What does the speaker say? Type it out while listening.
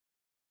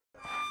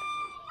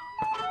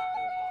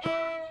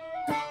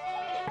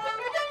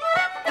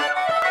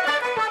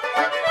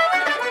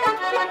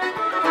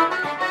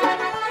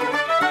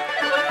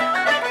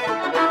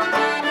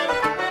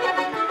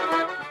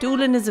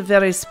Doolin is a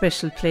very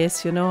special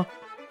place, you know.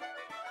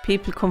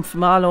 People come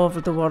from all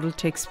over the world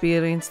to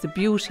experience the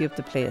beauty of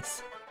the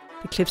place.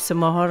 The Cliffs of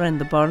Moher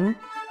and the Burren,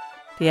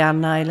 the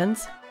Aran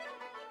Islands.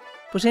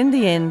 But in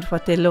the end,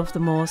 what they love the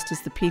most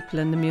is the people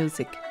and the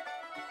music.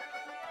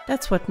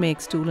 That's what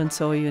makes Doolin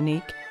so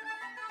unique.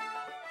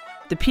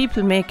 The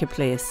people make a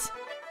place.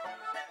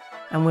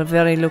 And we're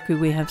very lucky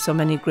we have so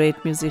many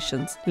great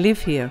musicians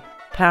live here,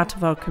 part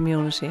of our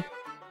community.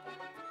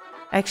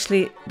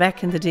 Actually,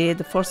 back in the day,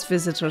 the first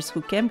visitors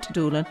who came to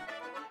Doolin,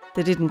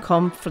 they didn't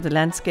come for the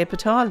landscape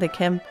at all. They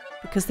came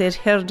because they had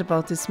heard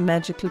about this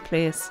magical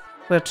place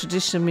where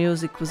traditional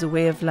music was a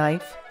way of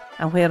life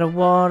and where a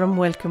warm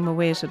welcome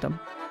awaited them.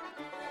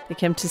 They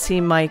came to see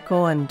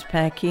Maiko and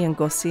Paki and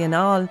Gussie and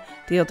all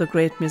the other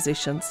great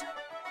musicians.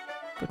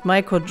 But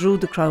Maiko drew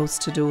the crowds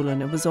to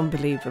Doolin. It was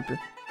unbelievable.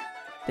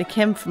 They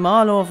came from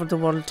all over the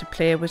world to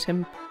play with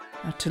him,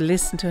 or to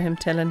listen to him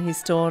telling his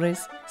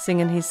stories,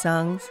 singing his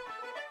songs.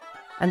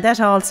 And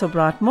that also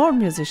brought more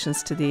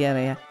musicians to the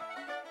area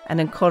and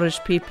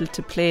encouraged people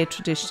to play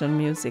traditional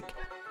music.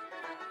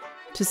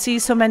 To see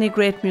so many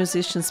great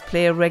musicians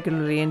play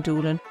regularly in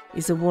Doolin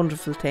is a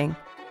wonderful thing,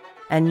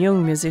 and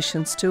young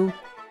musicians too.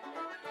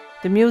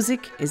 The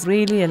music is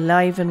really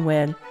alive and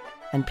well,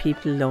 and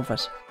people love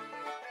it.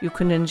 You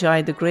can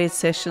enjoy the great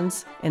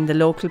sessions in the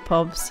local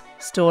pubs,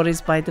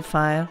 stories by the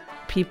fire,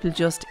 people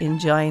just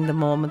enjoying the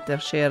moment they're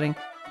sharing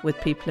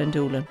with people in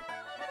Doolin.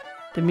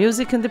 The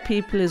music and the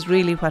people is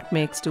really what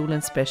makes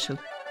Doolin special.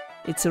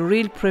 It's a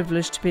real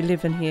privilege to be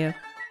living here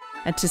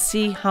and to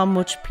see how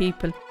much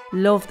people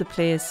love the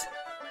place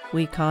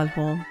we call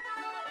home.